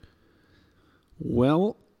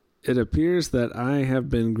Well, it appears that I have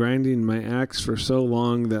been grinding my axe for so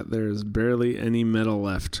long that there is barely any metal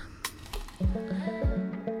left.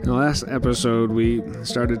 In the last episode, we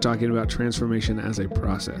started talking about transformation as a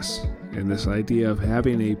process, and this idea of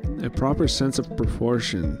having a proper sense of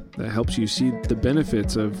proportion that helps you see the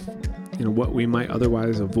benefits of what we might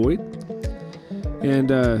otherwise avoid. And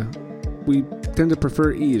we tend to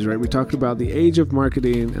prefer ease, right? We talked about the age of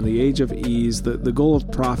marketing and the age of ease, the goal of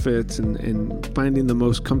profit and finding the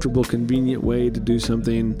most comfortable, convenient way to do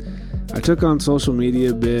something. I took on social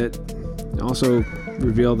media a bit, also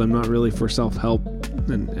revealed I'm not really for self-help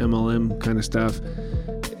and MLM kind of stuff.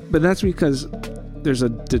 But that's because there's a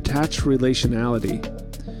detached relationality,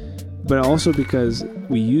 but also because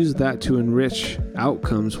we use that to enrich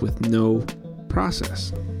outcomes with no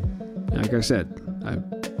process. Like I said, I've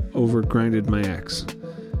overgrinded my axe.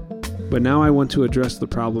 But now I want to address the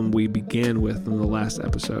problem we began with in the last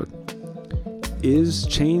episode. Is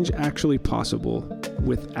change actually possible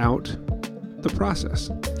without the process?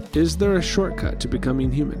 Is there a shortcut to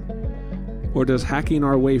becoming human? Or does hacking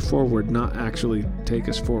our way forward not actually take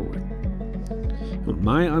us forward? Well,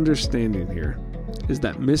 my understanding here is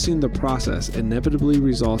that missing the process inevitably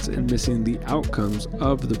results in missing the outcomes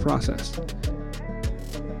of the process.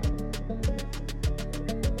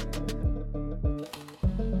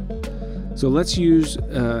 So let's use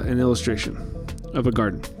an illustration of a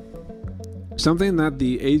garden. Something that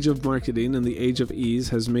the age of marketing and the age of ease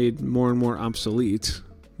has made more and more obsolete,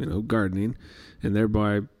 gardening, and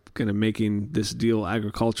thereby kind of making this deal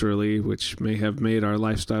agriculturally, which may have made our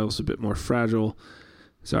lifestyles a bit more fragile.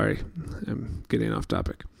 Sorry, I'm getting off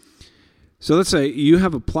topic. So let's say you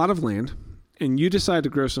have a plot of land and you decide to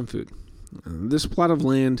grow some food. This plot of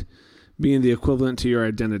land being the equivalent to your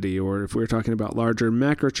identity, or if we're talking about larger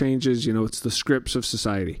macro changes, it's the scripts of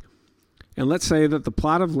society. And let's say that the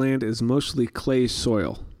plot of land is mostly clay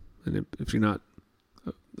soil. And if you're not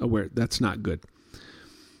aware, that's not good.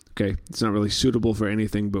 Okay, it's not really suitable for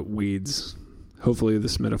anything but weeds. Hopefully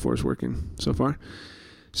this metaphor is working so far.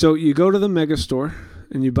 So you go to the mega store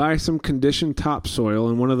and you buy some conditioned topsoil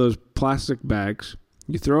in one of those plastic bags.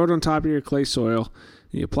 You throw it on top of your clay soil.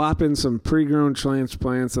 And you plop in some pre-grown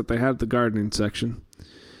transplants that they had at the gardening section.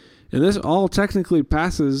 And this all technically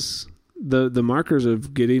passes the markers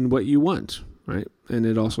of getting what you want, right? And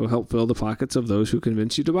it also helps fill the pockets of those who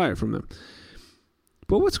convince you to buy it from them.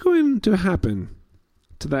 But what's going to happen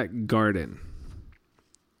to that garden?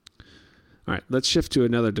 All right, let's shift to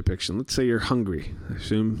another depiction. Let's say you're hungry. I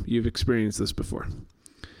assume you've experienced this before.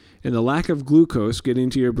 And the lack of glucose getting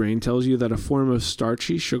to your brain tells you that a form of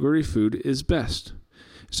starchy, sugary food is best.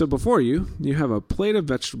 So before you have a plate of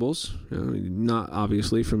vegetables, not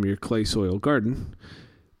obviously from your clay soil garden,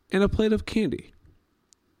 and a plate of candy.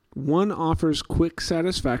 One offers quick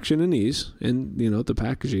satisfaction and ease, and the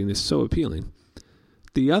packaging is so appealing.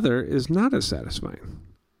 The other is not as satisfying.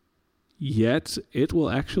 Yet it will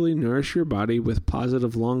actually nourish your body with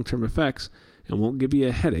positive long-term effects and won't give you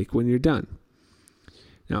a headache when you're done.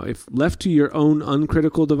 Now, if left to your own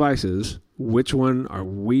uncritical devices, which one are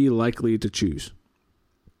we likely to choose?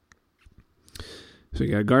 So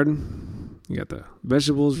you got a garden, you got the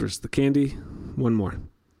vegetables versus the candy, one more.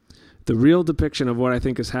 The real depiction of what I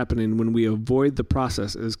think is happening when we avoid the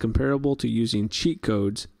process is comparable to using cheat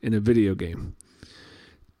codes in a video game.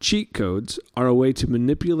 Cheat codes are a way to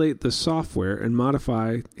manipulate the software and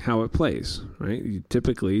modify how it plays, right?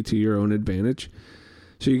 Typically to your own advantage.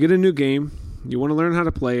 So you get a new game, you want to learn how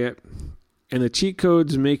to play it, and the cheat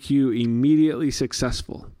codes make you immediately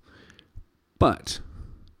successful. But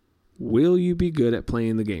will you be good at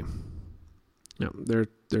playing the game? Now, there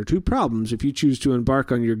are two problems if you choose to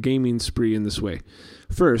embark on your gaming spree in this way.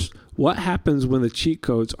 First, what happens when the cheat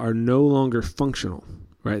codes are no longer functional,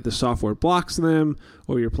 right? The software blocks them,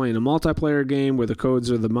 or you're playing a multiplayer game where the codes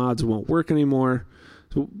or the mods won't work anymore.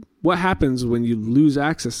 So what happens when you lose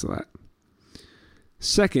access to that?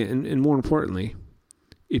 Second, and more importantly,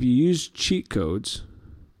 if you use cheat codes,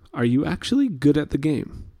 are you actually good at the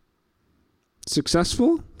game?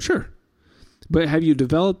 Successful? Sure. But have you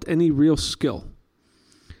developed any real skill?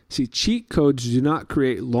 See, cheat codes do not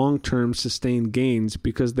create long-term sustained gains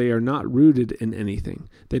because they are not rooted in anything.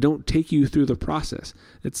 They don't take you through the process.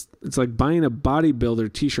 It's like buying a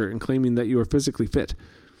bodybuilder t-shirt and claiming that you are physically fit.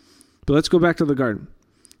 But let's go back to the garden.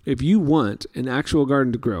 If you want an actual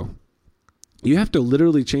garden to grow, you have to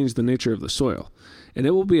literally change the nature of the soil. And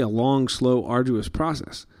it will be a long, slow, arduous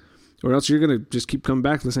process. Or else you're going to just keep coming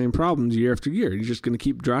back to the same problems year after year. You're just going to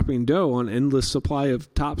keep dropping dough on endless supply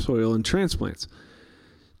of topsoil and transplants.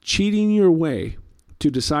 Cheating your way to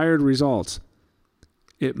desired results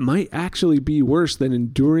it might actually be worse than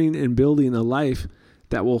enduring and building a life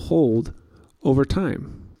that will hold over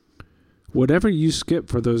time. Whatever you skip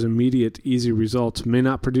for those immediate, easy results may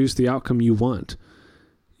not produce the outcome you want.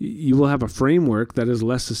 You will have a framework that is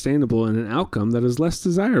less sustainable and an outcome that is less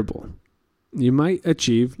desirable. You might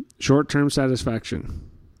achieve short-term satisfaction,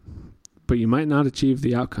 but you might not achieve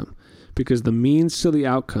the outcome because the means to the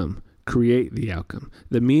outcome create the outcome.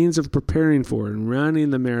 The means of preparing for and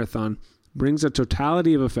running the marathon brings a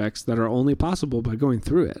totality of effects that are only possible by going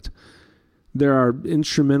through it. There are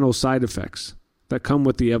instrumental side effects that come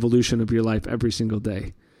with the evolution of your life every single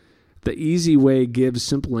day. The easy way gives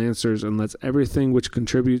simple answers and lets everything which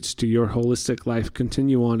contributes to your holistic life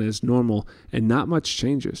continue on as normal, and not much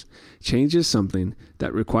changes. Change is something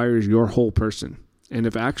that requires your whole person, and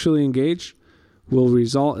if actually engaged, will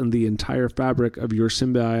result in the entire fabric of your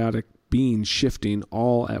symbiotic being shifting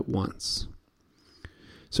all at once.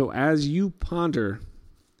 So as you ponder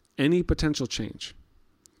any potential change,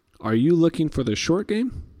 are you looking for the short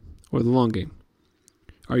game or the long game?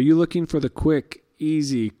 Are you looking for the quick,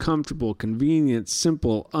 easy, comfortable, convenient,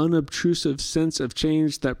 simple, unobtrusive sense of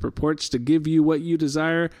change that purports to give you what you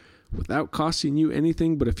desire without costing you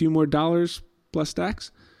anything but a few more dollars plus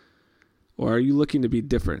tax? Or are you looking to be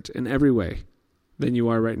different in every way than you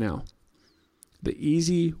are right now? The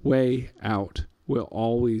easy way out will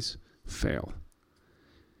always fail.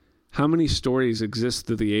 How many stories exist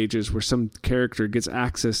through the ages where some character gets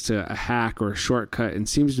access to a hack or a shortcut and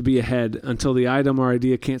seems to be ahead until the item or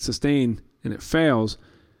idea can't sustain and it fails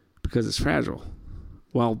because it's fragile,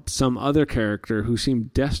 while some other character who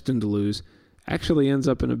seemed destined to lose actually ends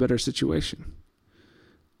up in a better situation?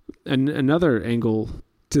 And another angle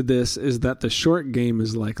to this is that the short game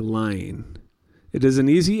is like lying. It is an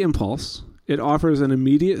easy impulse. It offers an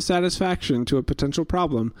immediate satisfaction to a potential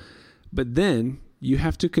problem, but then you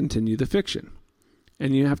have to continue the fiction.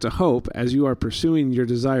 And you have to hope, as you are pursuing your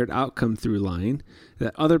desired outcome through lying,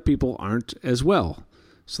 that other people aren't as well.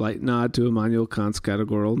 Slight nod to Immanuel Kant's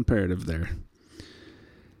categorical imperative there.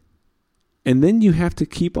 And then you have to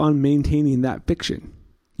keep on maintaining that fiction.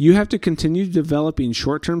 You have to continue developing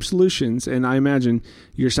short-term solutions, and I imagine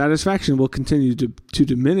your satisfaction will continue to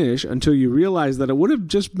diminish until you realize that it would have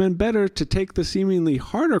just been better to take the seemingly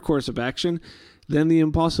harder course of action than the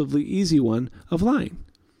impulsively easy one of lying.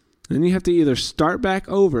 Then you have to either start back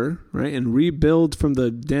over, right, and rebuild from the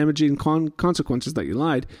damaging consequences that you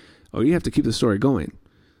lied, or you have to keep the story going.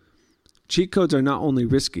 Cheat codes are not only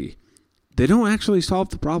risky, they don't actually solve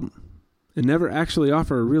the problem and never actually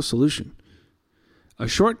offer a real solution. A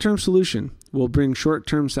short-term solution will bring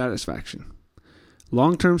short-term satisfaction.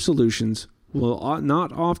 Long-term solutions will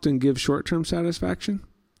not often give short-term satisfaction,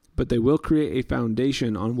 but they will create a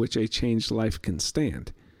foundation on which a changed life can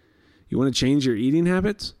stand. You want to change your eating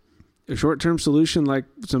habits? A short-term solution like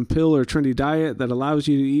some pill or trendy diet that allows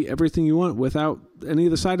you to eat everything you want without any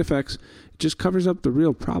of the side effects just covers up the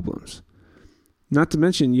real problems. Not to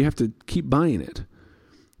mention you have to keep buying it.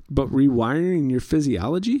 But rewiring your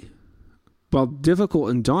physiology, while difficult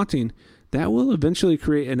and daunting, that will eventually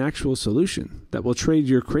create an actual solution that will trade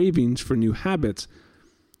your cravings for new habits,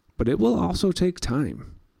 but it will also take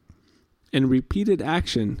time and repeated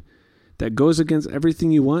action that goes against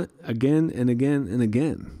everything you want again and again and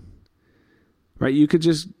again. Right? You could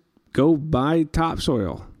just go buy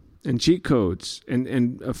topsoil and cheat codes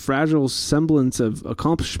and a fragile semblance of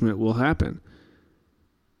accomplishment will happen.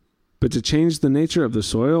 But to change the nature of the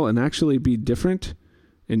soil and actually be different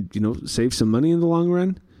and, save some money in the long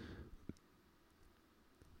run,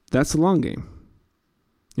 that's the long game.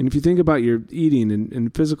 And if you think about your eating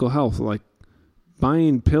and physical health, like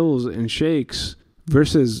buying pills and shakes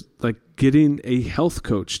versus like getting a health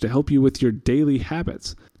coach to help you with your daily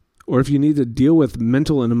habits. Or if you need to deal with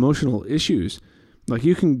mental and emotional issues, like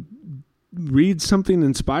you can read something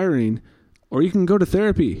inspiring or you can go to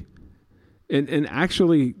therapy and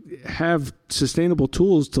actually have sustainable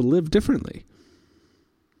tools to live differently.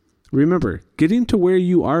 Remember, getting to where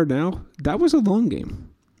you are now, that was a long game.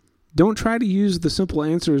 Don't try to use the simple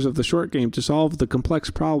answers of the short game to solve the complex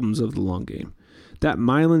problems of the long game. That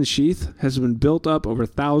myelin sheath has been built up over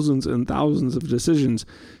thousands and thousands of decisions,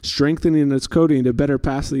 strengthening its coding to better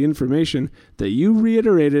pass the information that you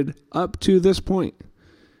reiterated up to this point.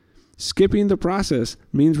 Skipping the process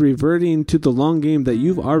means reverting to the long game that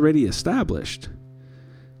you've already established.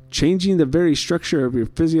 Changing the very structure of your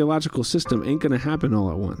physiological system ain't going to happen all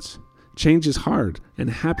at once. Change is hard and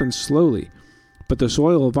happens slowly. But the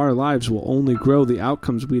soil of our lives will only grow the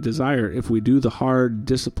outcomes we desire if we do the hard,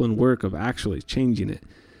 disciplined work of actually changing it.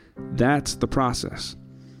 That's the process.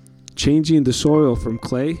 Changing the soil from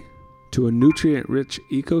clay to a nutrient-rich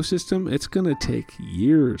ecosystem, it's going to take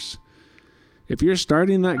years. If you're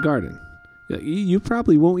starting that garden, you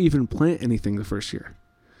probably won't even plant anything the first year.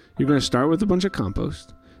 You're going to start with a bunch of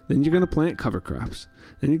compost. Then you're going to plant cover crops.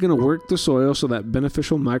 Then you're going to work the soil so that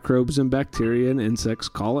beneficial microbes and bacteria and insects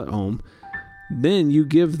call it home. Then you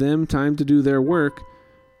give them time to do their work.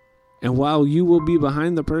 And while you will be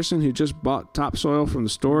behind the person who just bought topsoil from the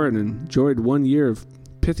store and enjoyed 1 year of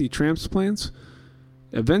pithy transplants,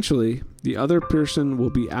 eventually the other person will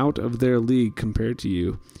be out of their league compared to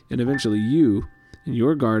you. And eventually you and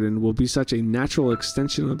your garden will be such a natural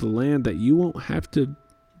extension of the land that you won't have to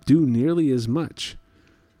do nearly as much.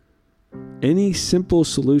 Any simple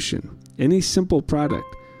solution, any simple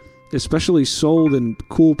product, especially sold in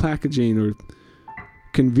cool packaging or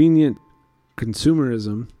convenient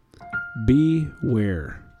consumerism,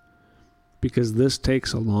 beware. Because this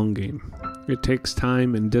takes a long game. It takes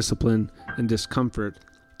time and discipline and discomfort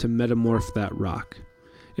to metamorph that rock.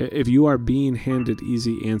 If you are being handed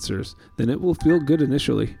easy answers, then it will feel good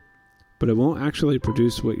initially, but it won't actually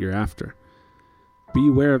produce what you're after.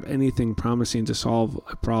 Beware of anything promising to solve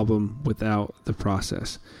a problem without the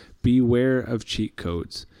process. Beware of cheat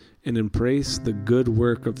codes and embrace the good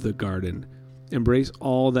work of the garden. Embrace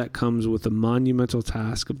all that comes with the monumental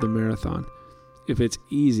task of the marathon. If it's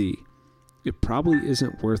easy, it probably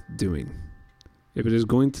isn't worth doing. If it is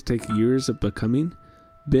going to take years of becoming,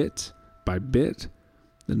 bit by bit,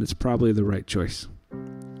 then it's probably the right choice.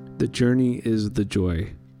 The journey is the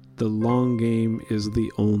joy. The long game is the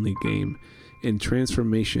only game. And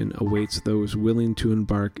transformation awaits those willing to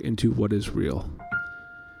embark into what is real.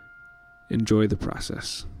 Enjoy the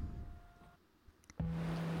process.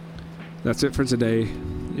 That's it for today.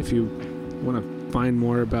 If you want to find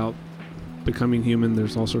more about becoming human,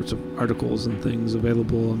 there's all sorts of articles and things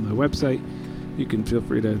available on my website. You can feel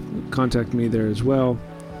free to contact me there as well.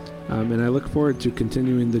 And I look forward to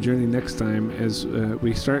continuing the journey next time as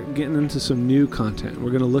we start getting into some new content.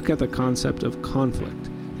 We're going to look at the concept of conflict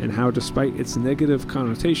and how, despite its negative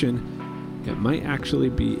connotation, it might actually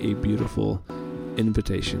be a beautiful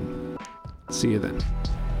invitation. See you then.